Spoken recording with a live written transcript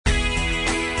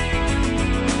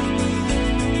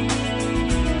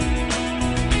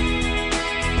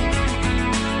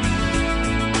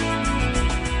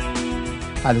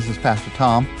Hi, this is Pastor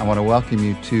Tom. I want to welcome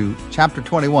you to chapter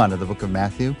 21 of the book of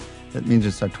Matthew. That means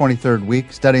it's our 23rd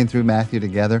week studying through Matthew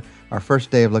together, our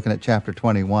first day of looking at chapter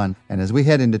 21. And as we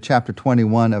head into chapter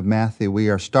 21 of Matthew, we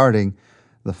are starting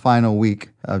the final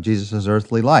week of Jesus'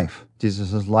 earthly life,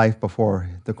 Jesus' life before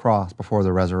the cross, before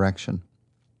the resurrection.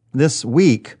 This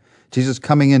week, Jesus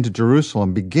coming into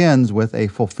Jerusalem begins with a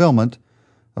fulfillment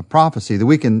of prophecy. The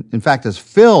week, in fact, is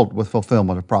filled with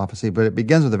fulfillment of prophecy, but it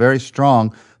begins with a very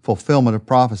strong fulfillment of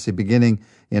prophecy, beginning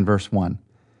in verse 1.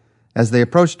 As they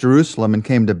approached Jerusalem and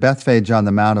came to Bethphage on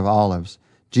the Mount of Olives,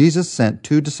 Jesus sent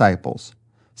 2 disciples,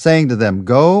 saying to them,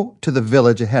 "Go to the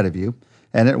village ahead of you,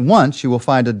 and at once you will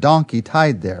find a donkey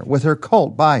tied there, with her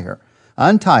colt by her.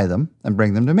 Untie them and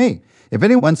bring them to me. If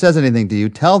anyone says anything to you,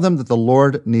 tell them that the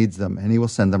Lord needs them, and he will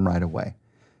send them right away."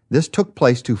 This took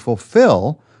place to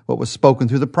fulfill what was spoken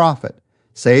through the prophet.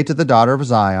 "Say to the daughter of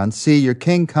Zion, see, your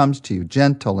king comes to you,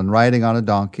 gentle and riding on a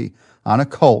donkey, on a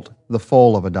colt, the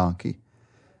foal of a donkey."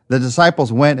 The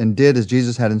disciples went and did as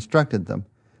Jesus had instructed them.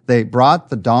 They brought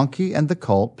the donkey and the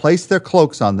colt, placed their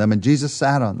cloaks on them, and Jesus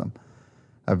sat on them.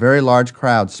 A very large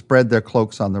crowd spread their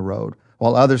cloaks on the road,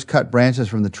 while others cut branches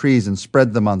from the trees and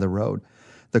spread them on the road.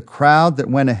 The crowd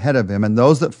that went ahead of him and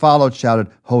those that followed shouted,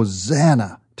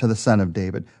 "Hosanna to the Son of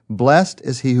David. Blessed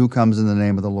is he who comes in the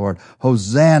name of the Lord.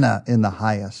 Hosanna in the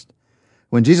highest."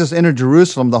 When Jesus entered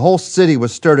Jerusalem, the whole city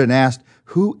was stirred and asked,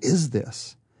 "Who is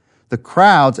this?" The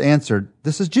crowds answered,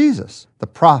 "This is Jesus, the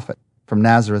prophet from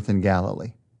Nazareth in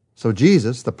Galilee." So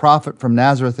Jesus, the prophet from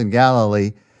Nazareth in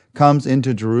Galilee, comes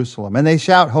into Jerusalem. And they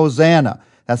shout, "Hosanna."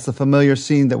 That's the familiar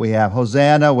scene that we have.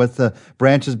 Hosanna with the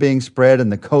branches being spread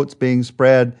and the coats being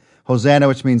spread. Hosanna,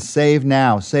 which means save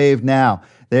now, save now.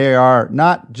 They are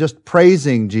not just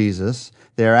praising Jesus,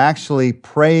 they're actually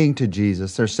praying to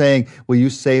Jesus. They're saying, "Will you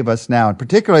save us now?" And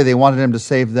particularly, they wanted him to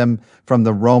save them from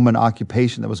the Roman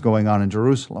occupation that was going on in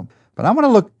Jerusalem. But I want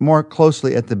to look more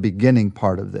closely at the beginning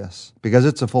part of this, because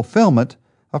it's a fulfillment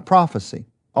of prophecy.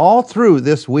 All through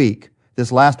this week,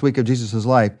 this last week of Jesus'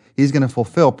 life, he's going to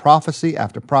fulfill prophecy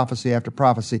after prophecy after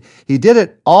prophecy. He did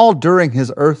it all during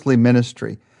his earthly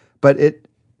ministry, but it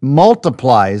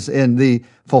multiplies in the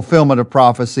fulfillment of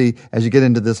prophecy as you get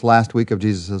into this last week of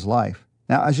Jesus' life.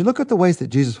 Now, as you look at the ways that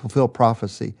Jesus fulfilled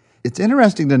prophecy, it's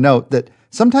interesting to note that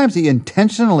sometimes he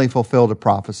intentionally fulfilled a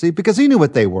prophecy because he knew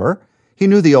what they were. He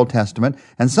knew the Old Testament,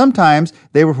 and sometimes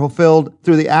they were fulfilled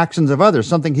through the actions of others,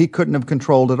 something he couldn't have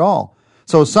controlled at all.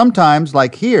 So sometimes,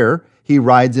 like here, he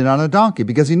rides in on a donkey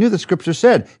because he knew the Scripture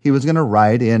said he was going to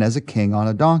ride in as a king on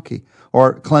a donkey.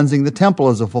 Or cleansing the temple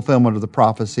is a fulfillment of the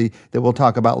prophecy that we'll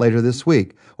talk about later this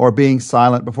week. Or being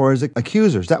silent before his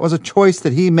accusers. That was a choice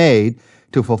that he made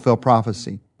to fulfill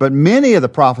prophecy. But many of the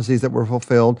prophecies that were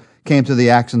fulfilled came through the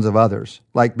actions of others,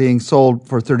 like being sold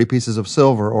for 30 pieces of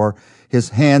silver, or his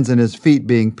hands and his feet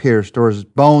being pierced, or his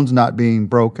bones not being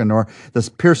broken, or the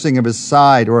piercing of his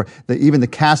side, or even the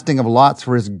casting of lots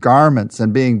for his garments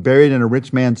and being buried in a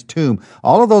rich man's tomb.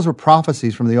 All of those were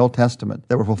prophecies from the Old Testament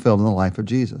that were fulfilled in the life of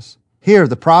Jesus. Here,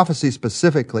 the prophecy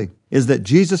specifically is that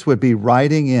Jesus would be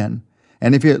riding in.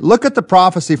 And if you look at the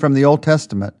prophecy from the Old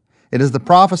Testament, it is the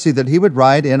prophecy that he would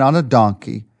ride in on a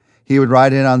donkey. He would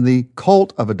ride in on the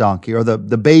colt of a donkey, or the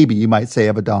baby, you might say,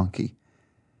 of a donkey.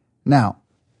 Now,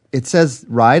 it says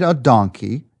ride a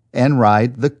donkey and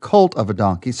ride the colt of a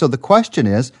donkey. So the question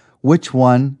is, which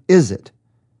one is it?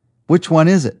 Which one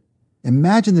is it?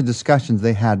 Imagine the discussions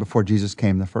they had before Jesus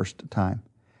came the first time,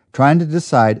 trying to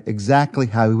decide exactly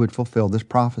how he would fulfill this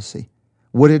prophecy.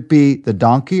 Would it be the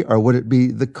donkey or would it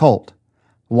be the colt?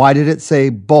 Why did it say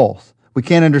both? We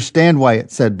can't understand why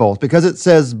it said both. Because it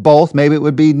says both, maybe it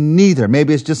would be neither.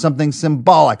 Maybe it's just something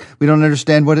symbolic. We don't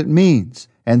understand what it means.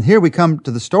 And here we come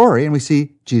to the story and we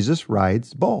see Jesus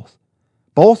rides both.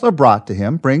 Both are brought to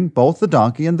him, bring both the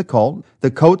donkey and the colt.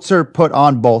 The coats are put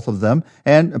on both of them,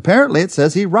 and apparently it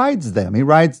says he rides them. He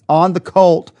rides on the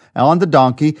colt and on the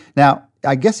donkey. Now,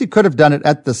 I guess he could have done it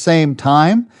at the same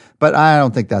time, but I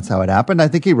don't think that's how it happened. I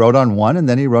think he rode on one and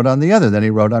then he rode on the other. Then he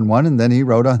rode on one and then he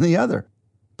rode on the other.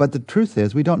 But the truth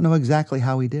is, we don't know exactly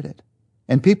how he did it.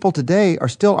 And people today are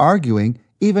still arguing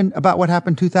even about what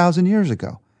happened 2,000 years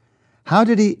ago. How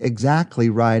did he exactly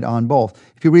ride on both?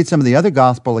 If you read some of the other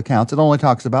gospel accounts, it only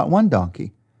talks about one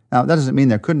donkey. Now, that doesn't mean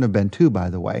there couldn't have been 2,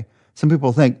 by the way. Some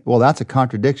people think, well, that's a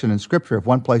contradiction in Scripture. If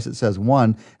one place it says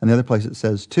 1 and the other place it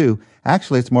says 2.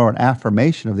 Actually, it's more an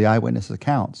affirmation of the eyewitness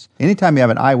accounts. Anytime you have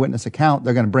an eyewitness account,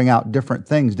 they're going to bring out different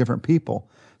things, different people.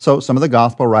 So some of the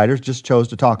gospel writers just chose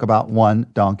to talk about one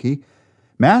donkey.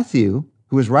 Matthew,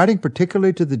 who is writing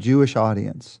particularly to the Jewish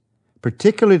audience,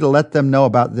 particularly to let them know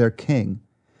about their king,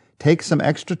 take some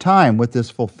extra time with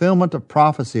this fulfillment of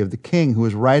prophecy of the king who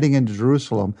is riding into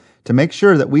Jerusalem to make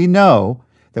sure that we know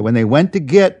that when they went to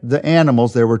get the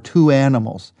animals, there were two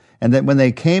animals, and that when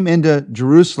they came into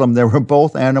Jerusalem, there were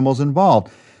both animals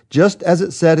involved. Just as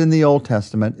it said in the Old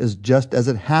Testament is just as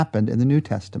it happened in the New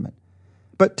Testament.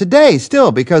 But today,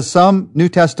 still, because some New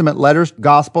Testament letters,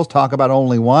 Gospels, talk about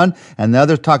only one, and the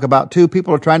others talk about two,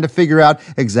 people are trying to figure out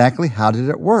exactly how did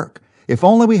it work. If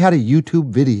only we had a YouTube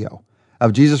video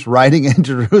of Jesus riding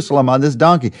into Jerusalem on this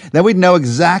donkey, then we'd know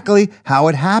exactly how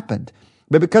it happened.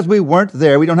 But because we weren't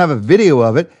there, we don't have a video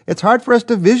of it, it's hard for us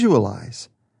to visualize.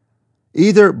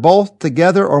 Either both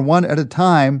together or one at a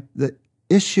time, the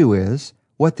issue is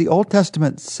what the Old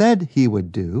Testament said he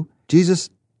would do,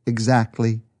 Jesus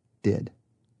exactly did.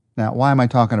 Now, why am I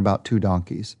talking about two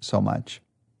donkeys so much?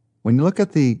 When you look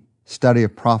at the study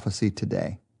of prophecy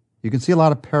today, you can see a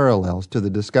lot of parallels to the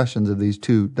discussions of these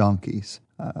two donkeys.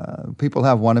 People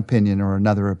have one opinion or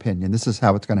another opinion. This is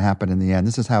how it's going to happen in the end.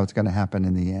 This is how it's going to happen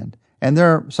in the end. And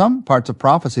there are some parts of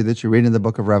prophecy that you read in the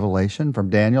book of Revelation, from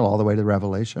Daniel all the way to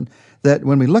Revelation, that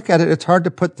when we look at it, it's hard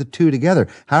to put the two together.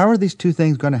 How are these two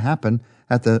things going to happen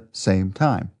at the same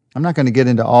time? I'm not going to get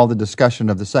into all the discussion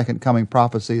of the second coming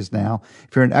prophecies now.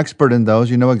 If you're an expert in those,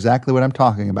 you know exactly what I'm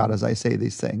talking about as I say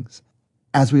these things.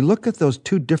 As we look at those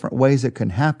two different ways it can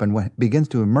happen, what begins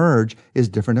to emerge is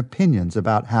different opinions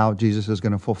about how Jesus is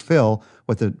going to fulfill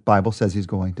what the Bible says he's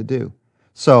going to do.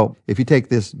 So if you take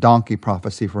this donkey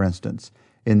prophecy, for instance,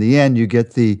 in the end you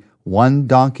get the one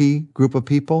donkey group of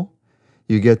people,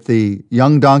 you get the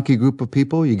young donkey group of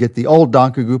people, you get the old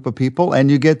donkey group of people,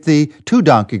 and you get the two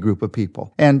donkey group of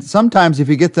people. And sometimes if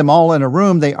you get them all in a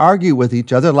room, they argue with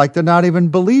each other like they're not even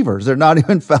believers. They're not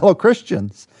even fellow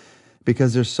Christians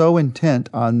because they're so intent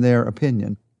on their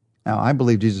opinion. Now, I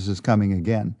believe Jesus is coming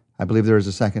again. I believe there is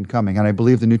a second coming, and I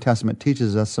believe the New Testament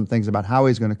teaches us some things about how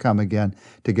he's going to come again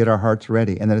to get our hearts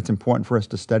ready, and that it's important for us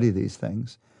to study these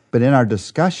things. But in our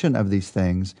discussion of these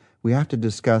things, we have to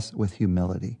discuss with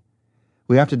humility.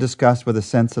 We have to discuss with a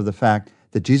sense of the fact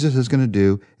that Jesus is going to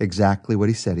do exactly what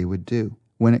he said he would do.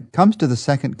 When it comes to the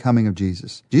second coming of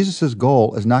Jesus, Jesus'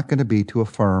 goal is not going to be to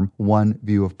affirm one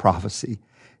view of prophecy.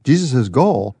 Jesus'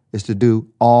 goal is to do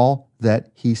all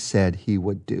that he said he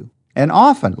would do. And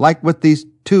often, like with these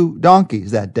two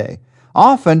donkeys that day,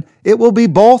 often it will be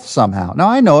both somehow. Now,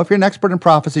 I know if you're an expert in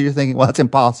prophecy, you're thinking, well, it's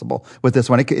impossible with this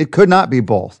one. It could not be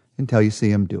both until you see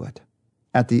him do it.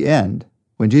 At the end,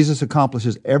 when Jesus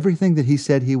accomplishes everything that he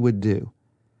said he would do,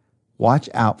 watch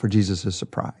out for Jesus'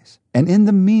 surprise. And in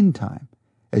the meantime,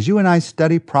 as you and I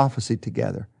study prophecy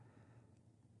together,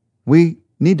 we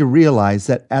need to realize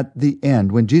that at the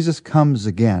end, when Jesus comes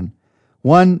again,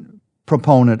 one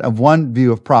proponent of one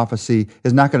view of prophecy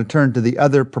is not going to turn to the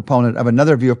other proponent of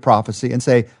another view of prophecy and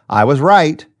say, I was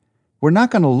right. We're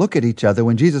not going to look at each other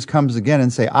when Jesus comes again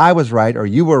and say, I was right, or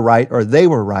you were right, or they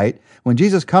were right. When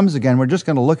Jesus comes again, we're just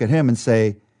going to look at him and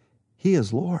say, he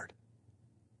is Lord.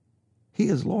 He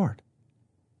is Lord.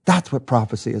 That's what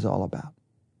prophecy is all about.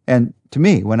 And to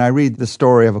me, when I read the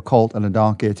story of a colt and a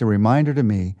donkey, it's a reminder to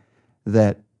me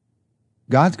that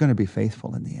God's going to be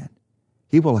faithful in the end.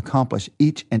 He will accomplish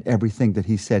each and everything that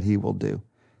he said he will do.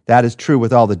 That is true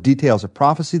with all the details of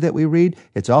prophecy that we read.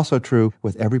 It's also true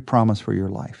with every promise for your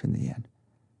life in the end.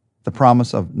 The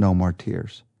promise of no more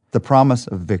tears, the promise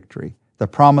of victory, the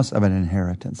promise of an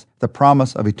inheritance, the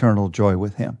promise of eternal joy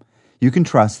with him. You can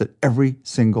trust that every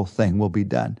single thing will be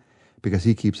done because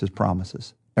he keeps his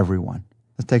promises, every one.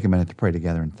 Let's take a minute to pray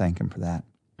together and thank him for that.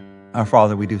 Our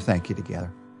Father, we do thank you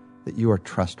together that you are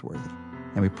trustworthy.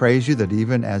 And we praise you that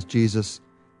even as Jesus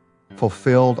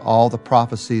fulfilled all the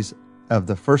prophecies of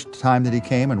the first time that he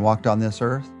came and walked on this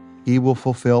earth, he will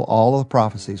fulfill all of the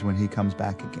prophecies when he comes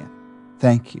back again.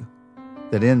 Thank you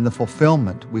that in the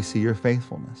fulfillment we see your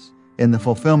faithfulness. In the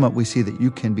fulfillment we see that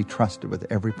you can be trusted with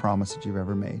every promise that you've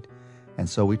ever made. And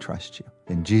so we trust you.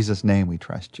 In Jesus' name we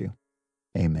trust you.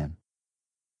 Amen.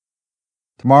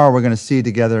 Tomorrow we're going to see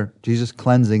together Jesus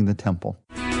cleansing the temple.